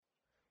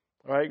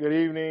All right, good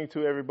evening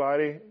to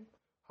everybody.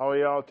 How are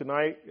y'all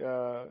tonight?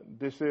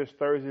 This is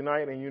Thursday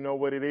night, and you know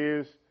what it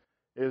is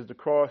the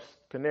Cross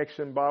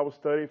Connection Bible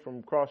Study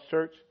from Cross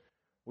Church.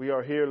 We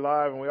are here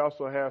live, and we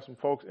also have some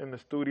folks in the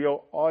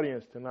studio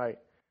audience tonight.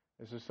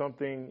 This is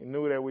something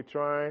new that we're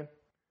trying,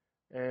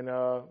 and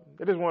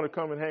they just want to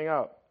come and hang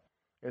out.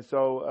 And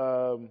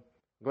so,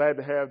 glad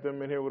to have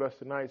them in here with us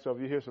tonight. So if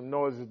you hear some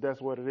noises,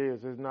 that's what it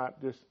is. It's not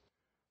just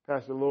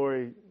Pastor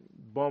Lori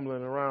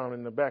bumbling around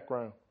in the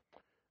background.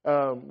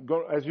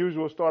 As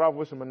usual, start off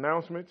with some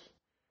announcements.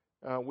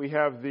 We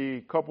have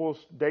the couples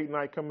date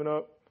night coming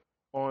up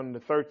on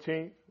the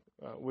 13th,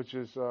 which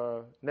is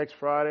next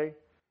Friday,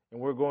 and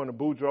we're going to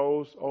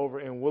Boudreaux's over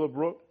in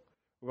Willowbrook.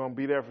 We're going to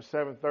be there for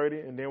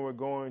 7:30, and then we're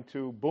going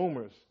to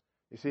Boomers.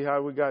 You see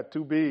how we got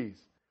two B's?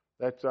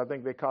 I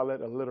think they call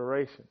that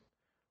alliteration.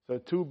 So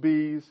two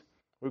B's.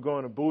 We're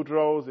going to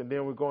Boudreaux's, and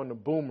then we're going to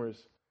Boomers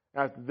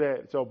after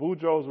that. So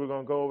Boudreaux's, we're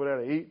going to go over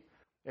there to eat,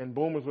 and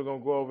Boomers, we're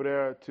going to go over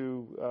there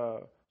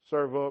to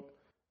serve up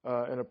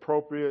an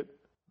appropriate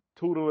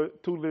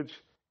tutelage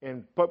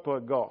in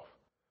putt-putt golf,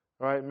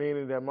 right?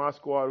 Meaning that my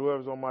squad,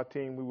 whoever's on my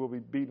team, we will be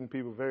beating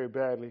people very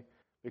badly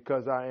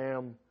because I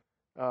am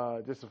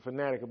just a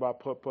fanatic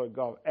about putt-putt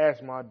golf.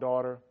 Ask my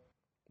daughter,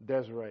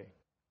 Desiree,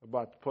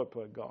 about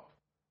putt-putt golf,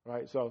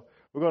 right? So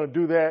we're going to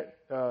do that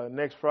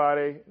next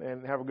Friday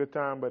and have a good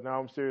time, but now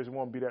I'm serious. It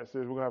won't be that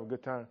serious. We're going to have a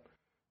good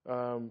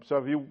time. So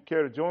if you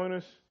care to join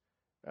us,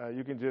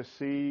 you can just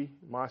see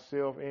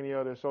myself, any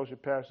other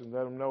associate pastors, and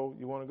let them know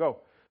you want to go.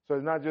 So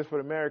it's not just for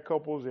the married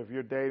couples. If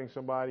you're dating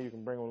somebody, you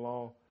can bring them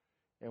along,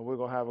 and we're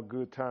going to have a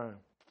good time.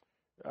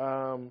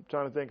 Trying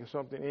to think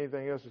of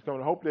anything else that's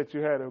coming. I hope that you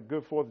had a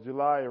good 4th of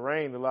July. It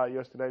rained a lot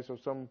yesterday, so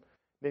some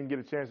didn't get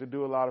a chance to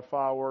do a lot of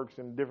fireworks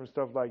and different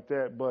stuff like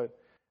that. But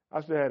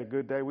I still had a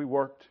good day. We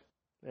worked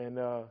and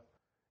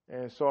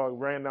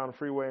ran down the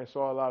freeway and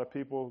saw a lot of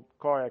people,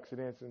 car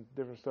accidents and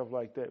different stuff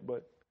like that.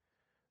 But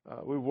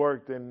we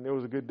worked, and it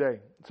was a good day.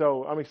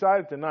 So I'm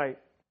excited tonight.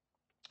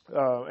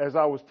 As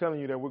I was telling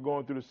you that we're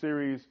going through the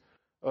series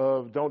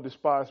of Don't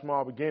Despise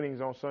Small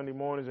Beginnings on Sunday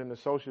mornings, and the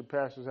associate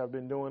pastors have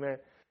been doing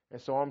that.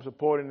 And so I'm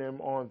supporting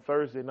them on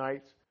Thursday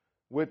nights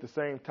with the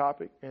same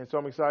topic. And so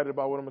I'm excited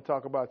about what I'm going to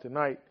talk about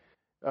tonight,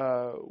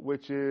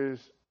 which is,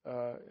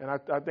 and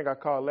I think I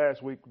called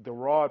last week, the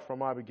rod for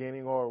my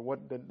beginning, or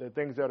what the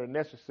things that are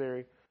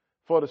necessary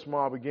for the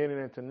small beginning.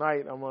 And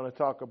tonight I'm going to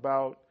talk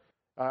about,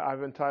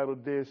 I've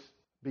entitled this,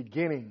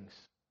 Beginnings,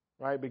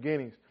 right?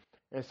 Beginnings.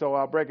 And so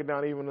I'll break it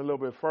down even a little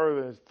bit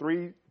further. There's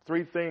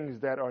three things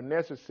that are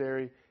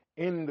necessary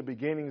in the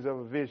beginnings of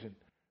a vision.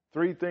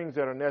 Three things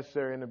that are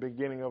necessary in the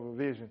beginning of a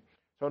vision.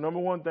 So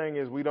number one thing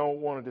is we don't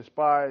want to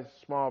despise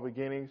small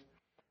beginnings.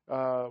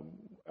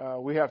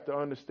 We have to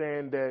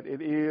understand that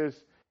it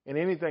is, in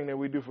anything that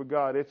we do for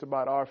God, it's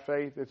about our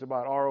faith, it's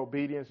about our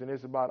obedience, and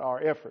it's about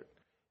our effort.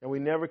 And we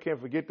never can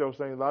forget those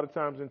things. A lot of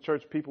times in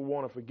church, people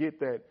want to forget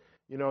that.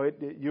 You know,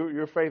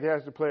 your faith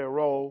has to play a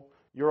role,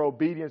 your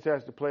obedience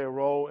has to play a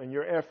role, and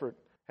your effort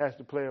has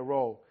to play a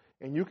role.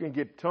 And you can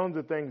get tons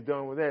of things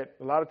done with that.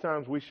 A lot of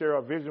times we share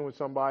our vision with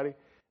somebody.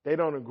 They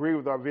don't agree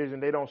with our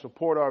vision. They don't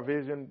support our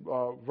vision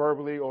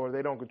verbally, or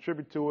they don't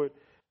contribute to it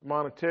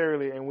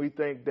monetarily. And we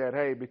think that,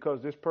 hey,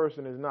 because this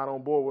person is not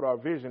on board with our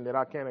vision, that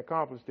I can't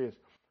accomplish this.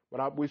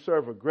 But we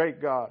serve a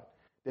great God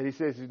that he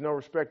says he's no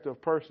respecter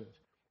of persons.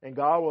 And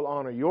God will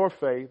honor your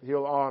faith.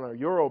 He'll honor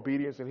your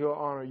obedience, and he'll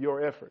honor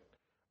your effort.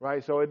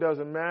 Right? So it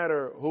doesn't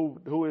matter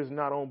who is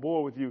not on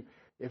board with you.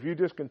 If you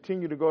just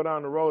continue to go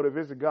down the road, if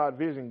it's a God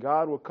vision,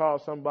 God will call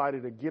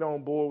somebody to get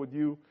on board with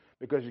you,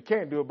 because you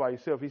can't do it by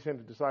yourself. He sent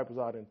the disciples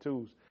out in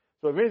twos.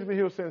 So eventually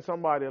he'll send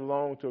somebody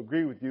along to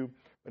agree with you.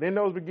 But in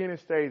those beginning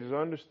stages,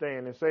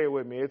 understand and say it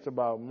with me, it's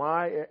about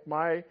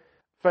my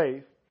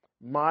faith,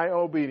 my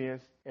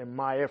obedience, and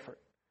my effort.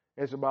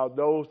 It's about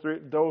those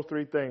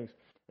three things.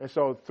 And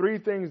so three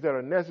things that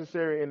are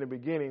necessary in the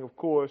beginning, of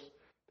course,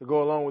 to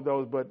go along with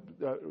those, but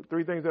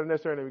three things that are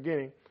necessary in the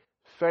beginning: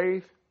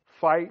 faith,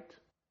 fight,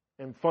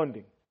 and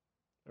funding.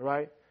 All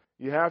right?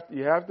 You have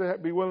to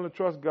be willing to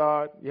trust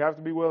God. You have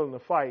to be willing to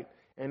fight,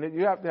 and then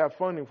you have to have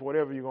funding for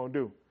whatever you're going to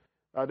do.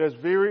 There's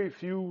very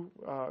few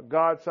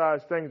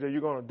God-sized things that you're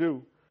going to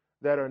do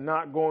that are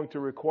not going to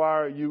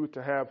require you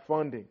to have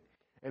funding.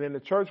 And in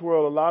the church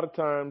world, a lot of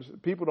times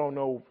people don't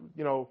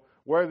know,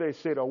 where they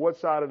sit or what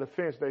side of the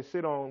fence they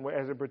sit on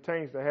as it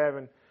pertains to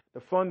having the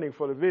funding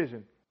for the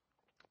vision.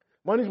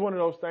 Money is one of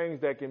those things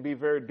that can be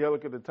very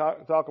delicate to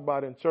talk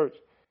about in church.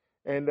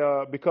 And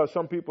because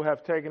some people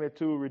have taken it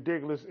to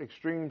ridiculous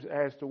extremes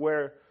as to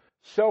where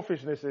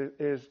selfishness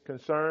is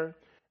concerned.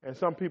 And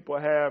some people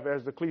have,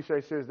 as the cliche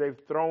says, they've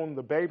thrown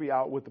the baby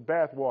out with the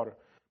bathwater.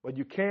 But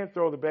you can't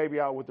throw the baby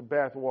out with the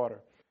bathwater.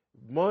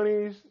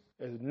 Money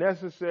is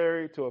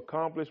necessary to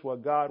accomplish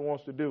what God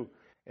wants to do.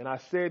 And I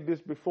said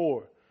this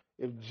before.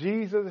 If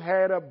Jesus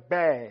had a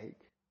bag,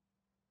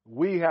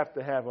 we have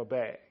to have a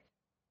bag,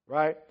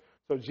 right?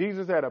 So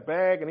Jesus had a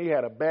bag, and he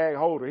had a bag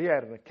holder. He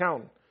had an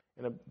accountant.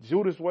 And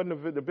Judas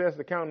wasn't the best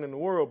accountant in the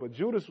world, but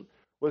Judas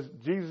was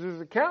Jesus'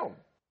 accountant.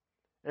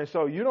 And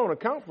so you don't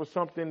account for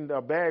something,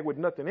 a bag with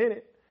nothing in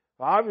it.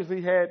 Obviously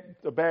he had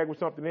a bag with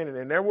something in it.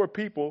 And there were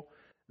people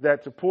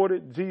that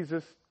supported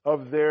Jesus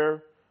of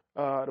their,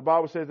 the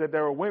Bible says that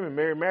there were women,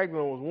 Mary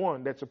Magdalene was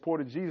one, that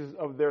supported Jesus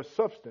of their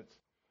substance.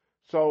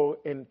 So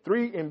in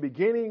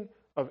beginning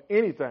of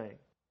anything,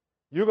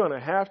 you're going to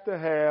have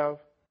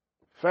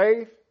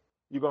faith.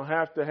 You're going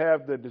to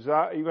have the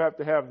desire. You're going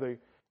to have the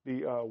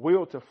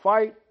will to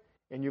fight,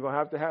 and you're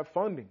going to have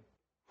funding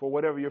for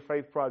whatever your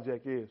faith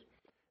project is.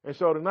 And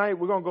so tonight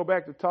we're going to go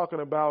back to talking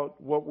about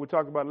what we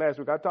talked about last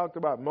week. I talked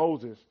about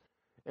Moses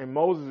and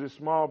Moses'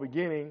 small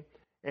beginning,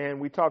 and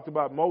we talked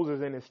about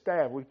Moses and his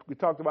staff. We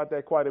talked about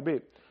that quite a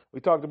bit.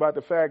 We talked about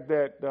the fact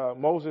that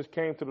Moses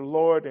came to the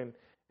Lord,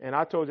 and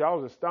I told you I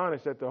was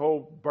astonished at the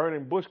whole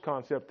burning bush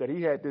concept, that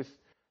he had this,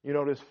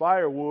 this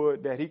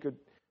firewood that he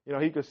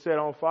could set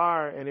on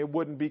fire and it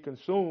wouldn't be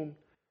consumed.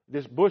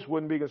 This bush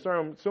wouldn't be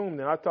consumed.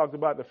 And I talked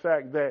about the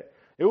fact that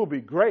it would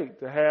be great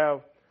to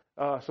have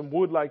some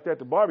wood like that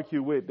to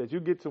barbecue with, that you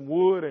get some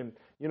wood and,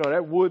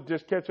 that wood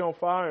just catch on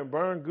fire and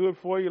burn good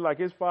for you like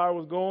his fire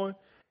was going,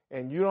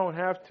 and you don't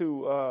have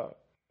to,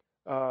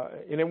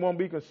 and it won't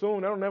be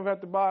consumed. I don't never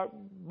have to buy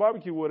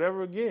barbecue wood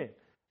ever again.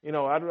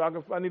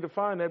 I need to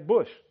find that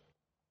bush.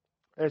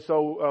 And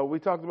so we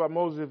talked about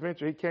Moses'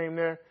 adventure. He came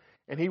there,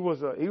 and he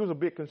was a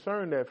bit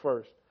concerned at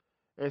first.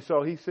 And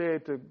so he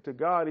said to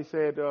God, he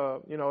said,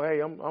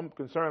 hey, I'm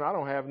concerned. I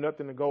don't have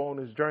nothing to go on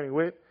this journey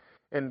with.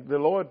 And the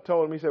Lord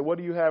told him, he said, what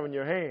do you have in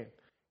your hand?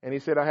 And he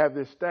said, I have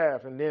this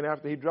staff. And then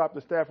after he dropped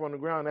the staff on the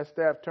ground, that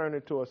staff turned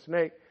into a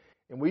snake.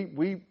 And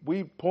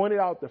we pointed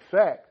out the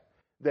fact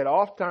that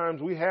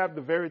oftentimes we have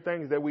the very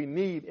things that we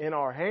need in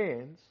our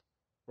hands,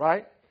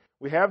 right?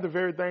 We have the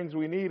very things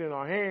we need in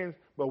our hands,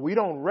 but we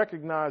don't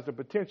recognize the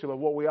potential of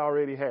what we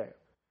already have.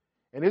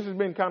 And this has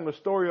been kind of the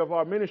story of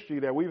our ministry,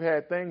 that we've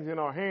had things in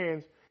our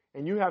hands,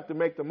 and you have to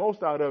make the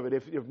most out of it.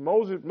 If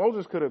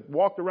Moses could have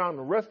walked around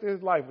the rest of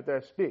his life with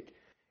that stick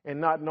and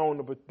not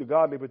known the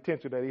godly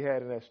potential that he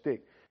had in that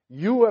stick,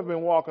 you have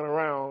been walking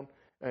around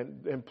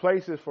and in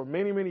places for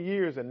many, many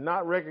years and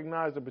not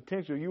recognize the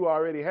potential you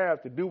already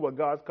have to do what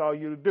God's called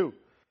you to do.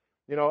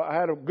 I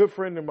had a good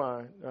friend of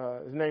mine.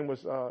 His name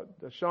was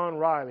Sean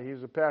Riley.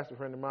 He's a pastor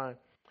friend of mine.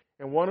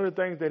 And one of the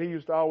things that he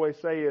used to always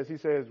say is, he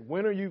says,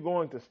 when are you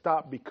going to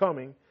stop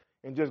becoming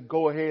and just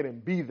go ahead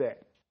and be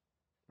that?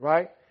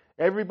 Right?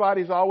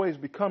 Everybody's always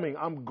becoming.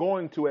 I'm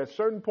going to, at a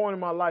certain point in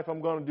my life,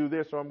 I'm going to do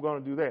this or I'm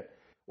going to do that.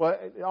 Well,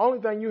 the only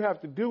thing you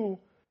have to do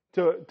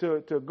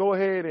to go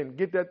ahead and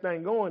get that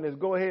thing going is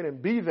go ahead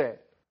and be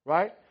that.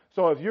 Right?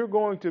 So if you're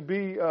going to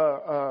be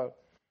a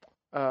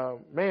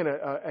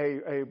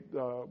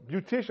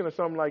beautician or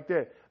something like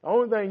that, the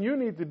only thing you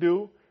need to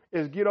do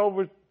is get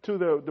over to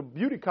the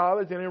beauty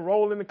college and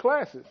enroll in the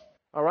classes,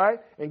 all right?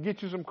 And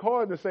get you some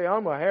cards and say,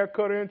 I'm a hair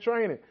cutter in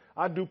training.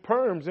 I do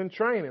perms in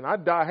training. I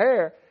dye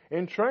hair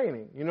in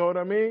training. You know what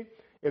I mean?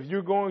 If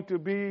you're going to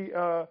be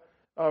a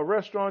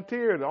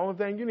restaurateur, the only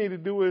thing you need to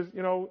do is,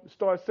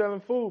 start selling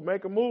food,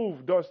 make a move,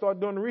 start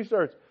doing the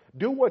research.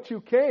 Do what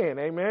you can,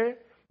 amen?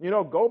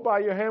 Go buy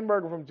your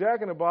hamburger from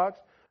Jack in the Box.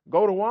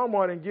 Go to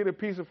Walmart and get a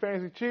piece of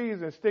fancy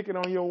cheese and stick it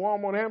on your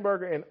Walmart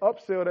hamburger and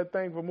upsell that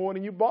thing for more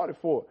than you bought it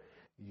for.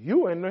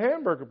 You in the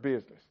hamburger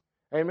business.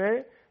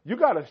 Amen. You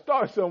got to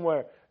start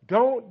somewhere.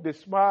 Don't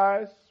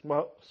despise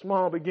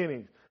small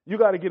beginnings. You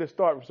got to get a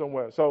start from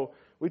somewhere. So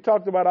we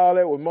talked about all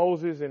that with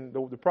Moses and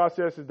the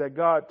processes that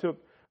God took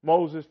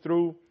Moses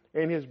through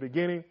in his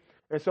beginning.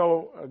 And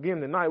so, again,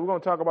 tonight we're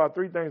going to talk about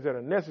three things that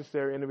are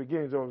necessary in the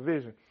beginnings of a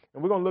vision.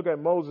 And we're going to look at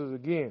Moses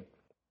again.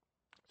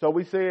 So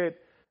we said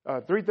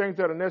three things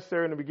that are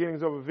necessary in the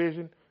beginnings of a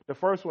vision. The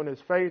first one is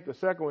faith. The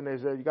second one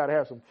is that you got to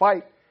have some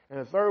fight. And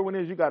the third one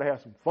is you got to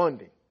have some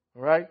funding.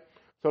 All right.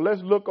 So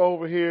let's look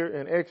over here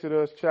in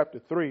Exodus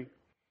chapter 3.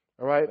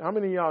 All right. How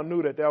many of y'all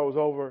knew that was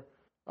over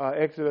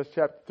Exodus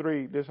chapter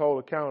 3, this whole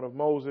account of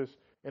Moses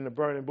and the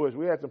burning bush?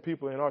 We had some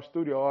people in our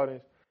studio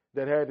audience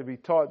that had to be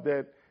taught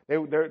that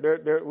we're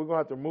going to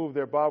have to move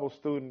their Bible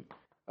student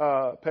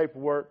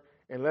paperwork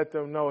and let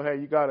them know, hey,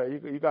 you gotta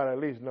at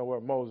least know where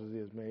Moses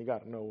is, man. You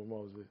got to know where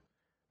Moses is.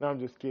 No, I'm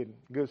just kidding.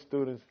 Good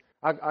students.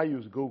 I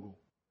use Google.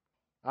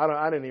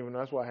 I didn't even know.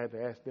 That's why I had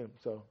to ask them.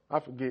 So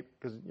I forget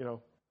because,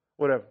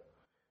 whatever.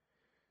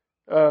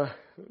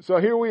 So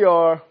here we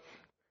are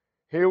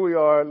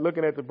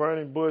looking at the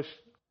burning bush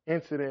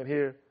incident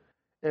here.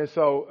 And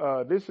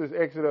so this is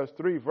Exodus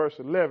 3, verse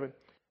 11.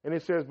 And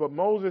it says, but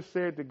Moses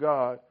said to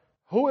God,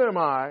 who am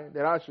I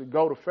that I should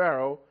go to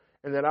Pharaoh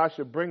and that I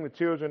should bring the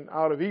children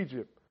out of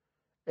Egypt?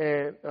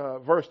 And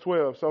verse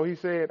 12. So he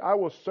said, I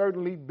will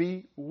certainly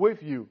be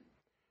with you.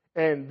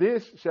 And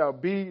this shall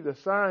be the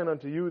sign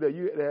unto you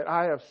that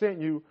I have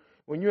sent you.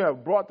 When you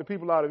have brought the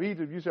people out of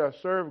Egypt, you shall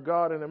serve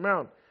God in the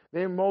mountain.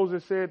 Then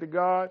Moses said to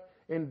God,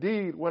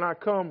 indeed, when I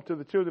come to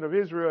the children of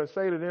Israel and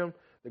say to them,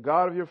 the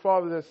God of your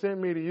fathers has sent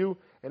me to you,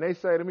 and they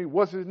say to me,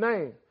 what's his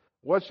name?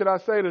 What should I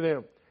say to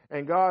them?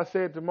 And God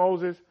said to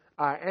Moses,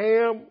 I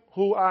am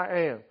who I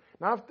am.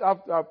 Now, I've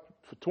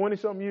for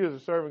 20-something years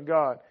of serving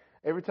God,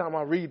 every time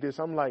I read this,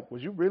 I'm like,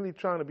 was you really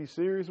trying to be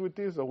serious with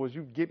this, or was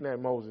you getting at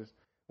Moses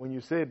when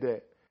you said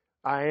that?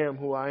 I am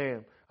who I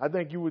am. I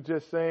think you were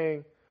just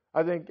saying,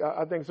 I think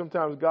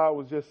sometimes God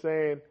was just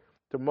saying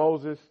to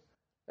Moses,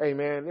 hey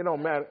man, it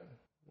don't matter.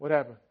 What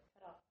happened?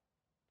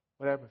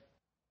 What happened?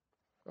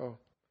 Oh.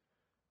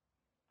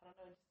 I don't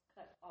know, it's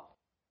cut off.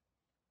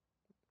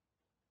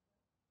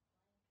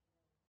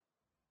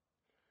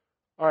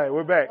 All right,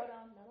 we're back. Hold on.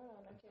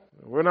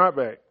 No. We're not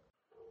back.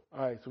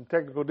 All right, some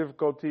technical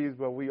difficulties,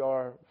 but we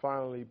are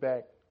finally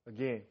back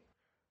again.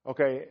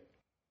 Okay,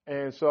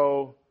 and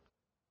so,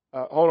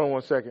 hold on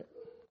one second.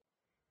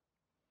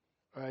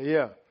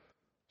 Yeah.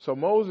 So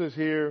Moses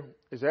here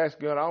is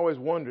asking God. I always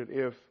wondered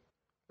if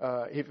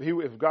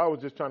God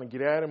was just trying to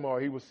get at him, or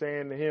he was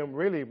saying to him,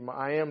 really,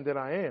 I am that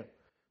I am.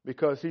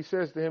 Because he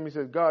says to him, he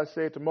says, God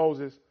said to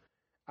Moses,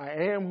 I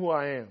am who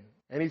I am.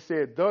 And he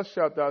said, thus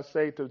shalt thou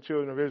say to the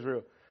children of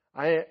Israel,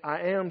 I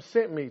am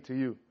sent me to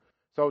you.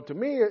 So to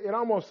me, it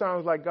almost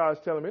sounds like God's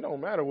telling me, it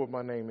don't matter what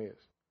my name is.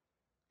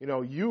 You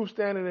know, you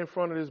standing in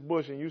front of this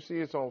bush and you see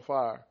it's on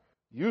fire.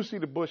 You see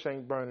the bush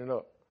ain't burning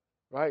up,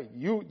 right?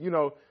 You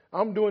know,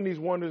 I'm doing these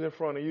wonders in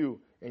front of you.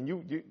 And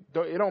it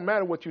don't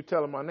matter what you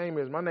tell him my name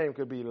is. My name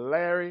could be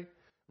Larry.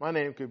 My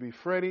name could be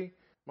Freddie.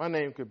 My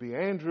name could be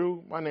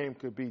Andrew. My name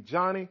could be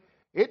Johnny.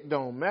 It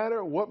don't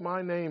matter what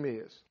my name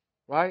is,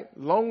 right?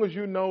 Long as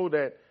you know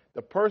that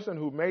the person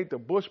who made the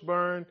bush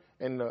burn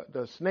and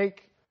the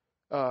snake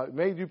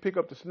made you pick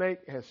up the snake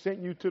has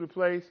sent you to the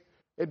place,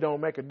 it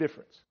don't make a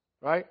difference,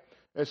 right?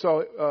 And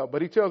so,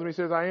 but he tells me, he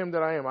says, I am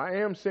that I am. I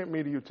am sent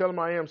me to you. Tell him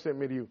I am sent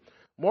me to you.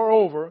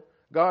 Moreover,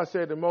 God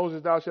said to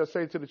Moses, thou shalt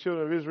say to the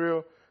children of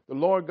Israel, the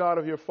Lord God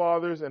of your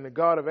fathers and the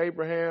God of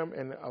Abraham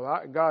and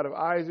the God of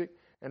Isaac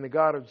and the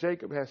God of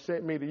Jacob has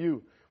sent me to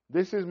you.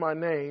 This is my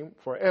name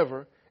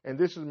forever, and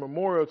this is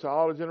memorial to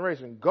all the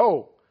generations.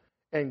 Go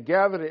and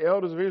gather the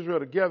elders of Israel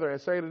together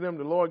and say to them,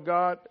 the Lord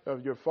God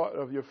of your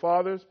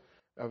fathers,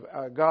 of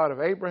God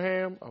of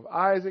Abraham, of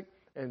Isaac,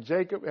 and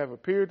Jacob have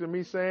appeared to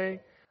me, saying,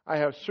 I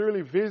have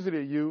surely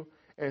visited you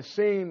and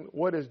seen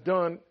what is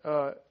done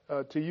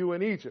to you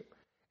in Egypt.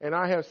 And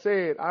I have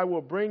said, I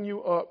will bring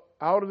you up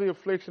out of the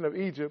affliction of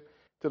Egypt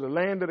to the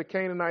land of the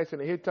Canaanites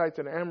and the Hittites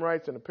and the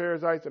Amorites and the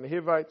Perizzites and the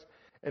Hivites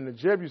and the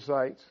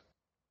Jebusites,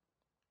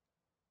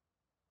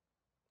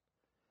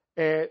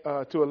 and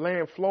to a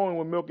land flowing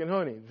with milk and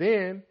honey.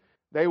 Then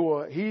they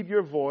will heed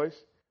your voice.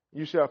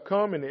 You shall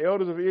come and the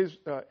elders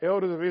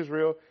of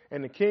Israel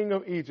and the king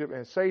of Egypt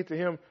and say to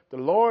him, the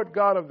Lord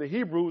God of the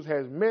Hebrews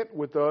has met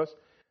with us.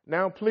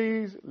 Now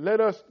please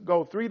let us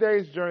go 3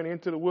 days' journey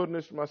into the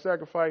wilderness for my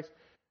sacrifice,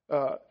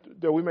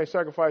 that we may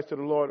sacrifice to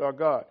the Lord our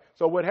God.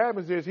 So what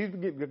happens is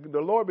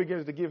the Lord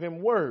begins to give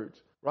him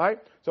words, right?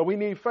 So we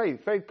need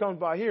faith. Faith comes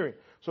by hearing.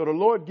 So the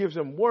Lord gives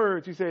him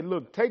words. He said,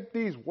 look, take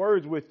these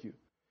words with you.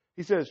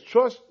 He says,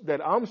 trust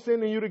that I'm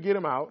sending you to get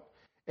them out,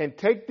 and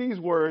take these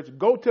words,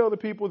 go tell the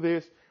people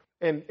this.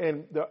 And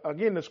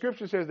again, the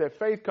scripture says that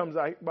faith comes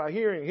by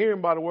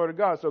hearing by the word of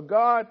God. So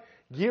God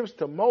gives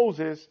to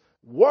Moses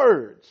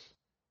words,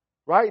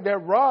 right? That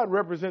rod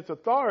represents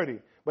authority,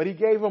 but he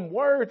gave him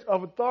words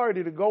of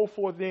authority to go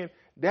forth in.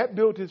 That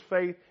built his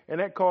faith, and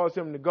that caused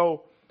him to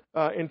go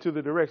into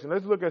the direction.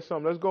 Let's look at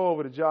something. Let's go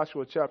over to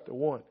Joshua chapter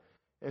 1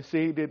 and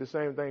see he did the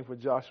same thing for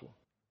Joshua.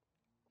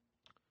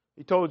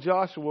 He told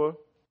Joshua,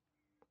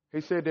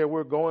 he said that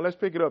we're going. Let's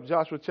pick it up.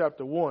 Joshua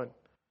chapter 1.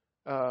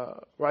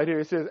 Right here,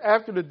 it says,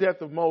 after the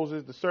death of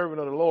Moses, the servant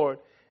of the Lord,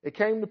 it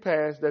came to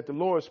pass that the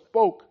Lord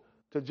spoke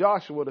to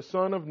Joshua, the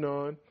son of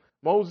Nun,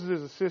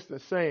 Moses'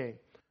 assistant, saying,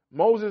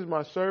 Moses,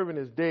 my servant,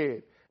 is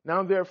dead.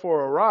 Now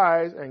therefore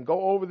arise and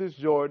go over this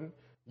Jordan,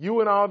 you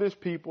and all this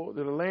people,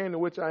 to the land in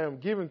which I am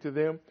giving to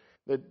them,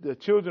 the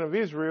children of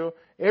Israel,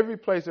 every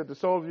place that the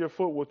sole of your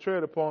foot will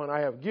tread upon, I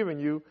have given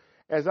you,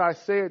 as I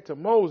said to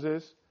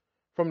Moses,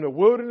 from the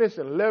wilderness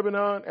in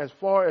Lebanon, as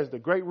far as the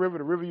great river,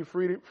 the river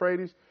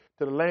Euphrates,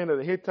 to the land of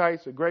the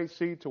Hittites, the great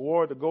sea,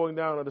 toward the going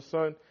down of the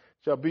sun,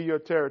 shall be your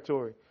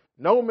territory.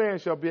 No man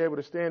shall be able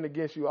to stand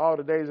against you all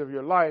the days of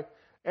your life.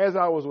 As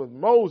I was with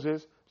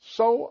Moses,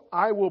 so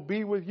I will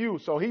be with you.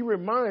 So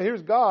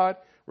here's God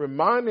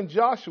reminding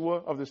Joshua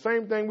of the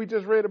same thing we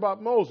just read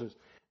about Moses.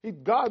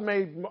 God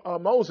made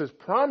Moses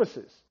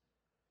promises.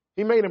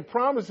 He made him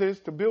promises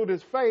to build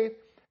his faith,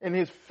 and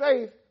his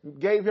faith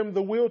gave him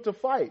the will to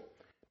fight.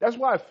 That's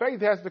why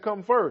faith has to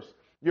come first.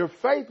 Your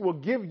faith will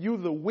give you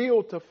the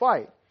will to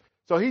fight.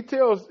 So he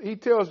tells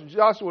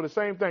Joshua the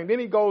same thing. Then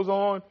he goes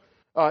on.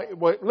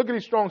 Look at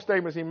these strong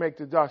statements he makes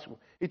to Joshua.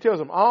 He tells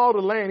him all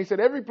the land. He said,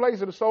 every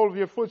place of the sole of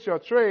your foot shall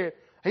tread.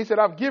 He said,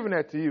 I've given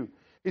that to you.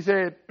 He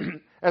said,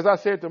 as I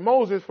said to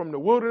Moses, from the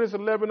wilderness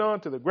of Lebanon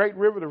to the great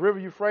river, the river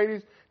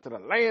Euphrates, to the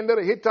land of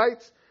the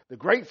Hittites, the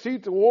great sea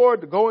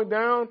toward the going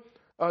down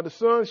the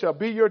sun shall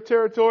be your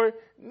territory.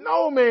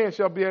 No man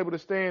shall be able to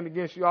stand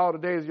against you all the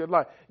days of your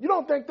life. You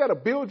don't think that'll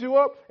build you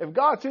up? If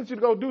God sent you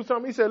to go do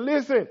something, he said,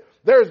 listen,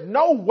 there's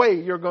no way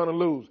you're going to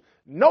lose.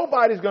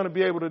 Nobody's going to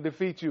be able to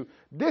defeat you.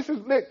 This is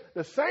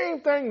the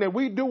same thing that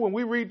we do when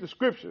we read the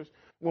scriptures.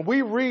 When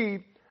we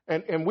read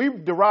And we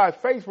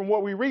derive faith from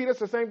what we read. That's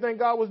the same thing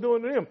God was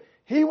doing to them.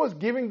 He was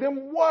giving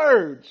them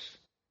words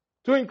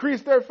to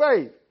increase their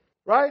faith,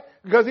 right?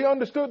 Because he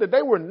understood that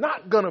they were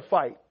not going to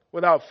fight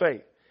without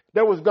faith.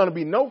 There was going to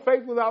be no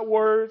faith without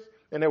words,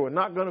 and they were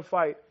not going to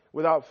fight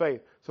without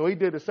faith. So he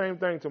did the same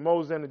thing to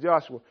Moses and to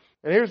Joshua.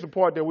 And here's the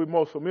part that we're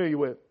most familiar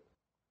with.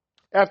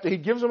 After he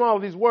gives them all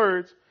of these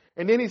words,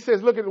 and then he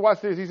says,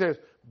 watch this. He says,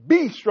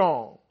 be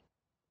strong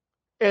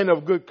and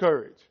of good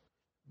courage.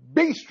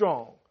 Be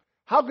strong.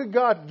 How could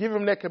God give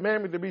him that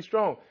commandment to be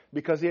strong?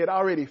 Because he had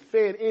already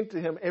fed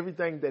into him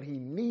everything that he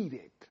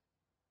needed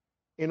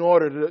in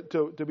order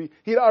to be.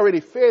 He had already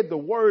fed the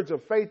words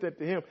of faith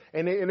into him.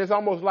 And it's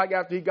almost like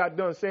after he got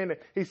done saying that,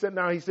 he sat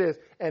down, he says,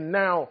 and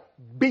now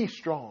be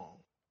strong.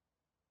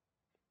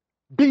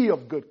 Be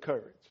of good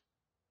courage.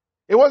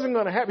 It wasn't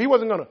going to happen. He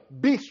wasn't going to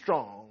be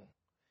strong.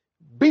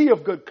 Be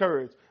of good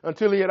courage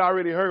until he had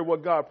already heard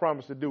what God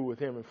promised to do with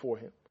him and for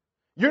him.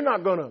 You're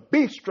not going to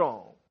be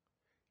strong.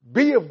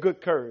 Be of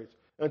good courage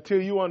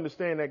until you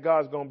understand that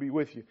God's going to be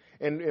with you.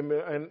 And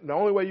the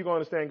only way you're going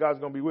to understand God's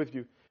going to be with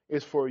you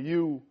is for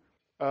you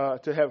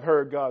to have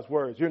heard God's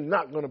words. You're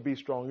not going to be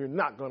strong. You're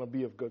not going to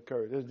be of good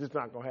courage. It's just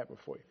not going to happen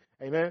for you.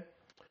 Amen.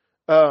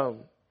 Now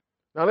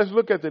let's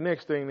look at the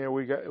next thing that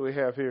we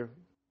have here.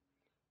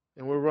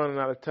 And we're running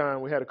out of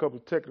time. We had a couple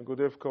of technical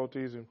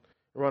difficulties and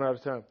run out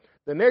of time.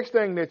 The next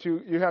thing that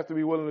you have to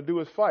be willing to do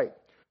is fight.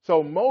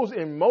 So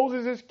in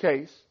Moses'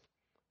 case,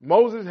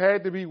 Moses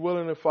had to be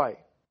willing to fight,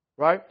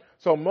 right?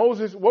 So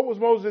what was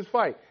Moses'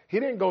 fight? He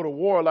didn't go to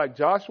war like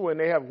Joshua and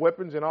they have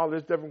weapons and all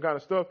this different kind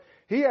of stuff.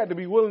 He had to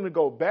be willing to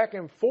go back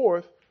and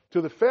forth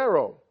to the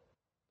Pharaoh.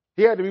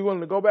 He had to be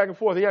willing to go back and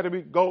forth. He had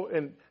to go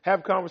and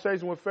have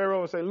conversation with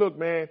Pharaoh and say, look,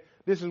 man,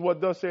 this is what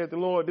thus saith the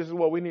Lord. This is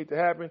what we need to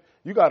happen.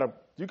 You gotta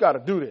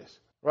do this,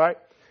 right?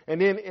 And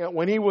then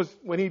when he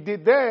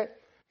did that,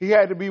 he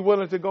had to be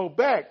willing to go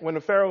back when the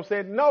Pharaoh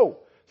said no.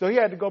 So he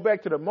had to go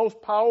back to the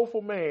most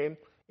powerful man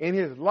in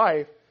his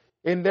life,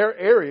 in their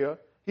area.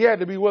 He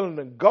had to be willing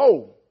to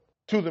go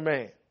to the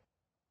man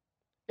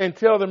and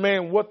tell the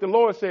man what the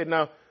Lord said.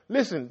 Now,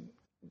 listen,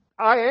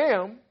 I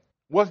am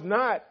was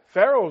not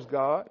Pharaoh's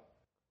God.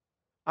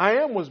 I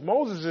am was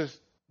Moses'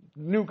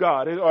 new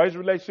God, or his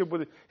relationship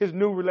with his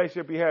new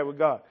relationship he had with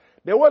God.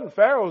 There wasn't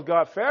Pharaoh's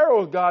God.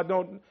 Pharaoh's God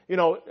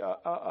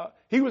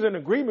he was in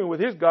agreement with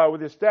his God,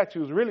 with his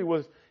statues. Really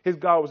was his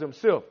God was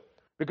himself,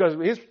 because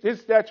his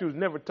statues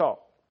never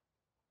talk.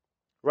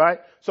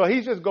 Right? So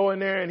he's just going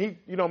there and he,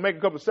 make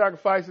a couple of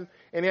sacrifices.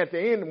 And at the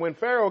end, when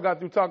Pharaoh got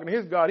through talking to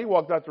his God, he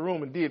walked out the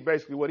room and did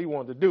basically what he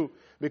wanted to do,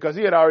 because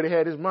he had already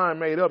had his mind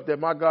made up that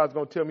my God's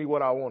going to tell me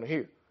what I want to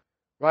hear.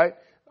 Right?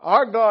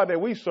 Our God that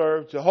we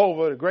serve,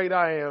 Jehovah, the great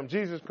I am,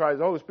 Jesus Christ,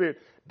 the Holy Spirit,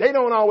 they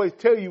don't always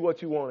tell you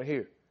what you want to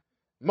hear.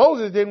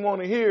 Moses didn't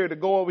want to hear to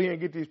go over here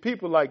and get these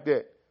people like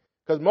that,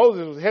 because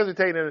Moses was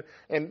hesitating.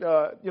 And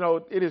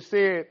it is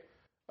said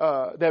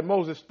that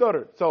Moses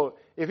stuttered. So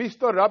if he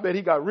stuttered, I bet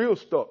he got real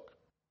stuck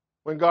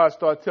when God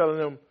started telling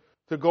him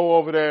to go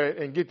over there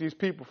and get these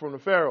people from the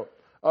Pharaoh.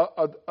 Let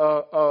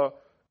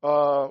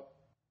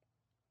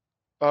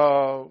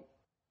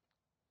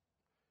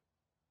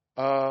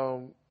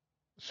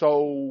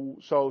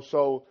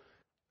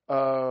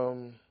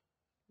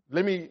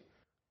me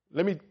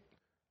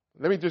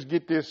just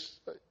get this.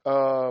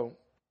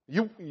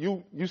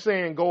 You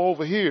saying go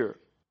over here,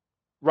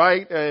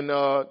 right? And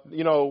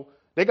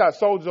they got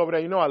soldiers over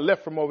there. I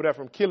left from over there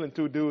from killing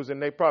 2 dudes,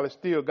 and they probably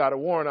still got a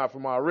warrant out for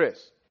my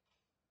arrest.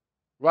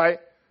 Right?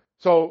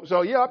 So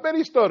yeah, I bet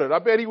he stuttered. I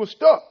bet he was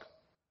stuck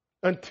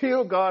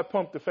until God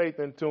pumped the faith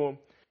into him.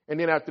 And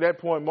then after that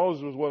point,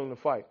 Moses was willing to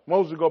fight.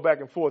 Moses would go back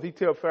and forth. He'd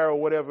tell Pharaoh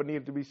whatever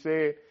needed to be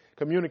said,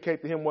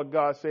 communicate to him what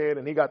God said,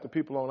 and he got the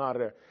people on out of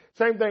there.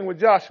 Same thing with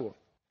Joshua.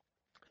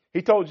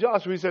 He told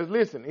Joshua, he says,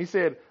 listen, he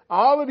said,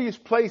 all of these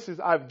places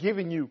I've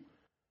given you,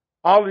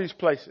 all of these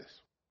places.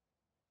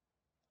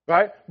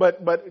 Right?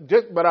 But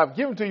I've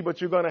given to you, but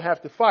you're going to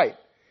have to fight.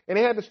 And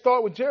he had to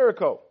start with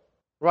Jericho.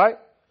 Right?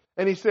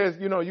 And he says,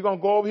 you're going to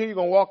go over here, you're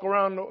going to walk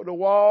around the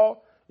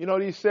wall,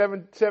 these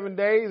seven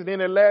days. And then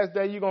the last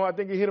day, I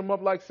think he hit him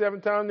up like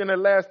 7 times. Then the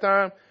last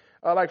time,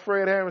 like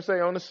Fred Hammond say,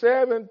 on the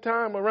 7th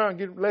time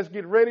around, let's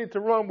get ready to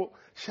rumble.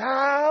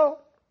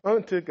 Shout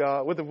unto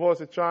God with the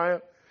voice of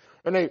triumph.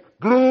 And they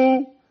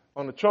blew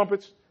on the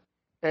trumpets,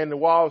 and the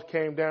walls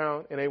came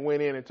down, and they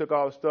went in and took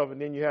all the stuff.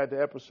 And then you had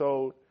the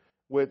episode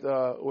with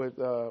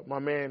my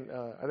man,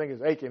 I think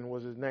it's Achan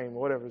was his name,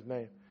 or whatever his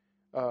name.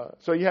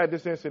 So you had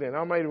this incident.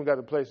 I might even got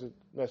the places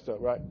messed up,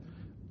 right?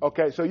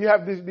 Okay, so you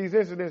have these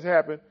incidents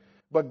happen,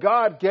 but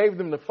God gave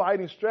them the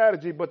fighting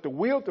strategy, but the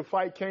will to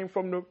fight came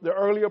from the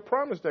earlier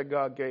promise that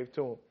God gave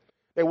to them.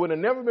 They would have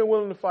never been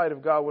willing to fight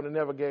if God would have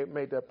never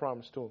made that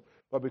promise to them.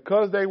 But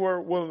because they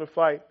were willing to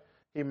fight,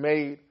 he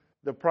made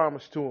the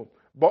promise to them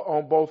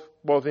on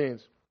both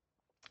ends.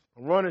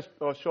 I'm running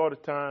short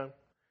of time,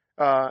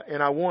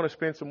 and I want to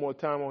spend some more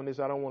time on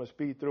this. I don't want to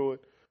speed through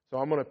it. So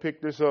I'm going to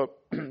pick this up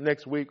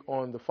next week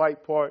on the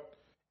fight part,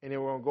 and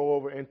then we're going to go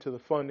over into the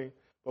funding.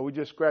 But we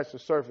just scratched the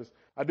surface.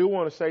 I do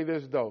want to say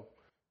this, though.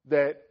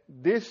 that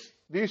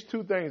these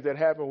two things that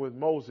happened with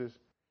Moses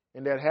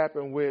and that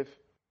happened with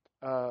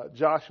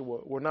Joshua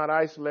were not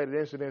isolated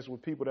incidents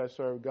with people that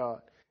served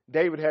God.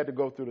 David had to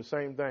go through the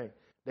same thing.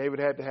 David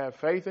had to have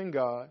faith in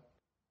God,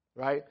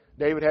 right?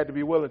 David had to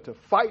be willing to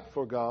fight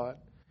for God,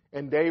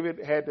 and David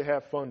had to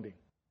have funding.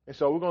 And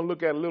so we're going to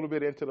look at a little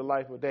bit into the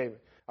life of David.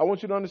 I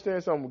want you to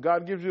understand something. When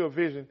God gives you a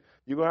vision,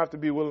 you're going to have to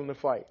be willing to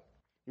fight.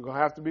 You're going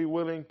to have to be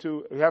willing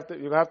to, you have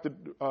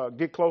to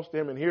get close to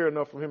him and hear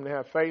enough from him to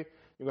have faith.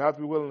 You're going to have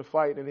to be willing to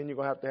fight, and then you're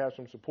going to have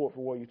some support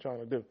for what you're trying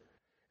to do.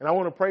 And I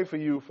want to pray for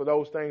you for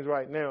those things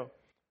right now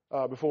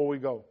before we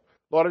go.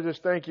 Lord, I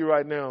just thank you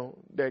right now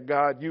that,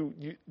 God,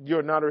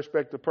 you're not a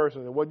respected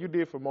person. And what you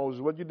did for Moses,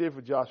 what you did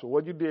for Joshua,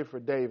 what you did for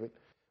David,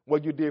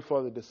 what you did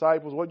for the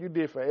disciples, what you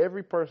did for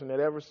every person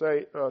that ever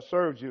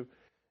served you,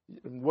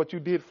 what you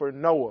did for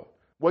Noah,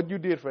 what you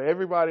did for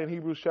everybody in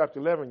Hebrews chapter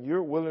 11,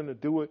 you're willing to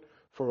do it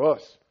for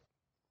us.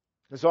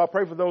 And so I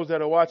pray for those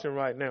that are watching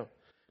right now,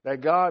 that,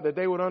 God, that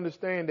they would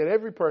understand that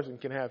every person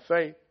can have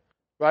faith,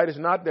 right? It's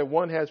not that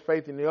one has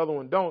faith and the other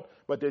one don't,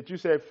 but that you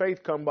said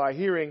faith come by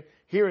hearing,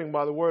 hearing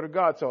by the word of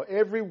God. So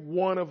every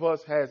one of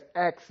us has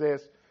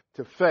access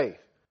to faith.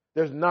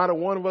 There's not a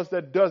one of us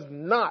that does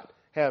not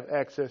have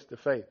access to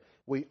faith.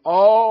 We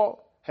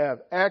all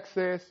have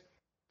access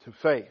to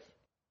faith.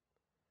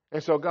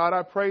 And so, God,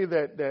 I pray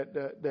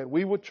that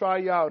we would try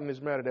you out in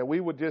this matter, that we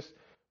would just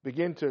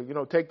begin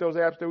to, take those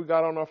apps that we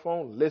got on our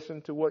phone,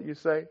 listen to what you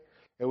say,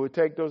 and we'll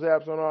take those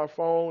apps on our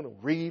phone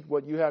and read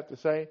what you have to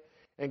say.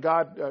 And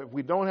God, if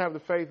we don't have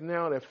the faith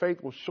now, that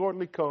faith will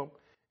shortly come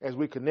as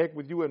we connect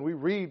with you and we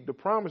read the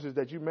promises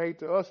that you made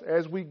to us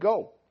as we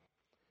go.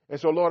 And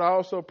so, Lord, I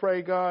also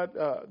pray, God,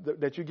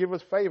 that you give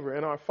us favor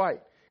in our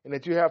fight and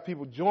that you have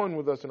people join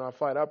with us in our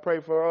fight. I pray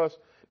for us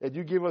that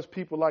you give us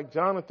people like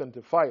Jonathan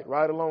to fight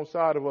right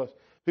alongside of us,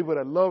 people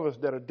that love us,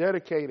 that are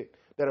dedicated,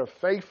 that are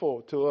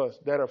faithful to us,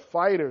 that are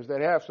fighters,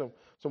 that have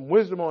some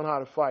wisdom on how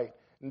to fight,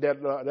 and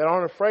that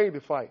aren't afraid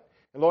to fight.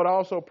 And Lord, I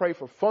also pray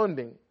for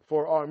funding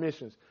for our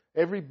missions.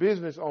 Every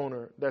business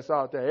owner that's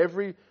out there,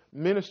 every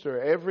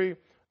minister, every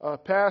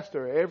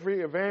pastor,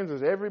 every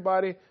evangelist,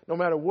 everybody, no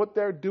matter what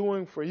they're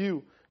doing for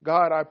you,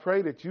 God, I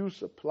pray that you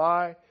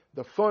supply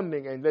the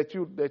funding and that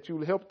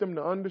you help them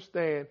to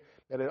understand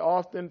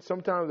that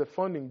sometimes the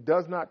funding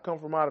does not come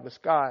from out of the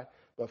sky,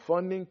 but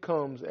funding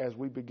comes as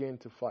we begin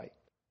to fight.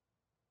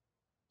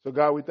 So,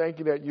 God, we thank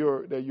you that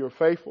you're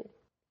faithful,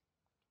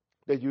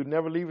 that you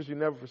never leave us, you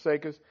never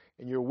forsake us,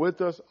 and you're with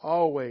us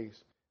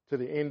always to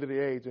the end of the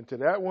age. And to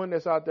that one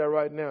that's out there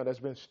right now that's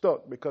been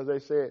stuck because they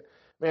said,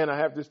 man, I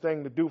have this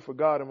thing to do for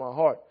God in my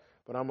heart,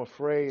 but I'm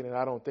afraid and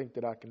I don't think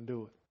that I can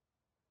do it.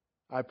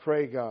 I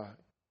pray, God,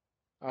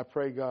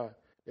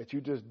 that you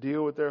just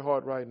deal with their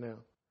heart right now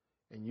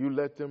and you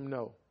let them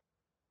know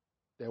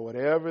that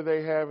whatever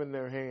they have in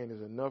their hand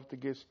is enough to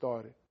get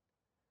started.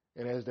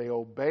 And as they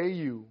obey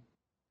you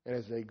and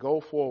as they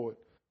go forward,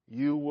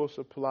 you will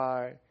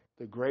supply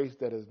the grace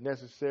that is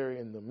necessary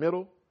in the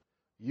middle.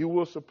 You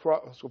will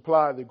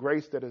supply the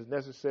grace that is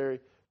necessary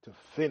to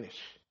finish.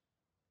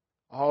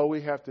 All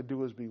we have to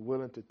do is be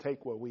willing to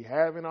take what we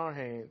have in our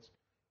hands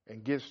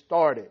and get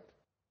started.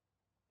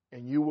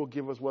 And you will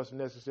give us what's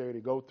necessary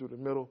to go through the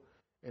middle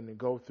and to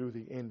go through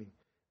the ending.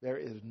 There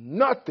is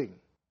nothing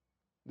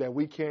that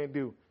we can't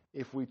do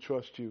if we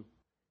trust you.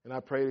 And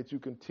I pray that you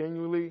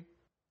continually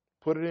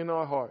put it in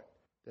our heart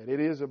that it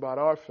is about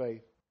our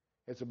faith,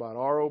 it's about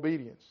our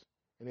obedience,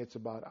 and it's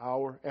about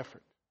our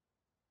effort.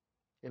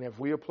 And if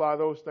we apply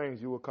those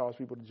things, you will cause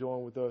people to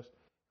join with us,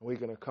 and we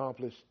can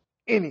accomplish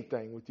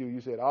anything with you. You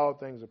said all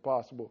things are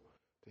possible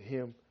to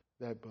him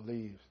that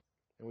believes.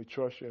 And we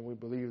trust you and we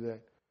believe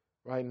that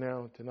right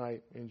now,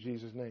 tonight, in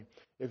Jesus' name.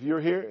 If you're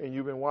here and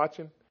you've been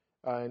watching,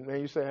 and then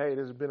you say, hey,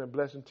 this has been a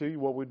blessing to you,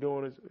 what we're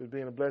doing is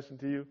being a blessing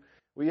to you,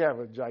 we have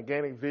a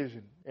gigantic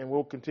vision, and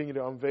we'll continue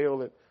to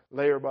unveil it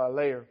layer by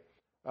layer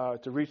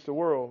to reach the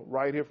world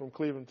right here from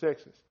Cleveland,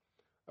 Texas.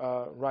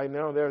 Right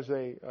now,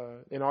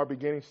 in our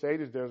beginning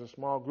stages, there's a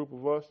small group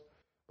of us,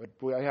 but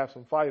we have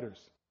some fighters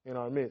in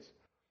our midst.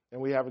 And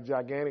we have a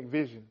gigantic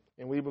vision.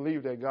 And we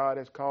believe that God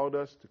has called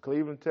us to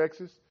Cleveland,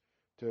 Texas,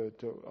 to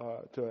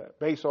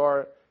base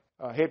our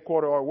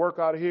headquarter, our work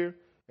out of here,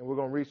 and we're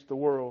going to reach the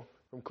world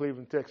from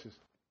Cleveland, Texas.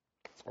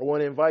 I want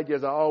to invite you,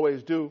 as I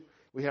always do,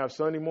 we have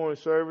Sunday morning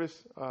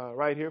service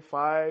right here,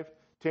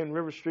 510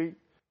 River Street,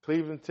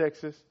 Cleveland,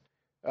 Texas.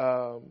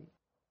 You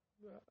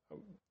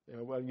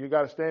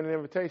got a standing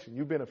invitation.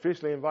 You've been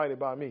officially invited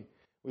by me.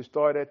 We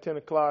start at 10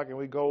 o'clock and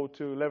we go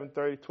to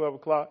 11:30, 12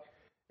 o'clock.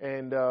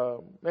 And,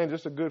 man,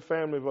 just a good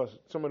family of us.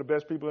 Some of the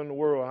best people in the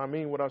world, I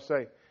mean what I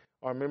say,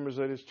 are members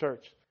of this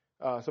church.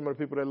 Some of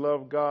the people that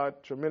love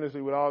God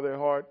tremendously with all their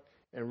heart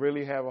and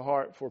really have a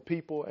heart for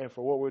people and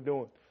for what we're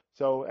doing.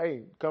 So,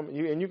 hey, come,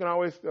 and you can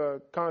always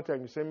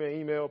contact me. Send me an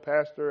email,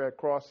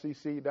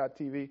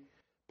 pastor@crosscc.tv,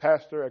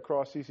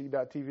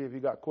 pastor@crosscc.tv if you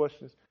got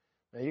questions.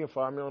 And you can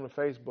find me on the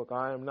Facebook.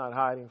 I am not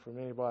hiding from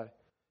anybody.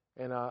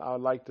 And I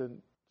would like to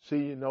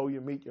see you, know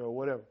you, meet you, or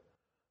whatever.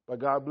 But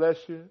God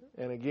bless you.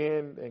 And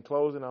again, in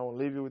closing, I want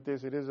to leave you with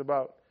this. It is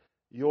about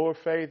your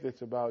faith.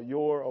 It's about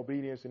your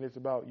obedience, and it's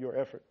about your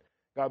effort.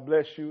 God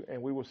bless you,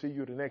 and we will see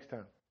you the next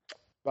time.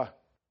 Bye.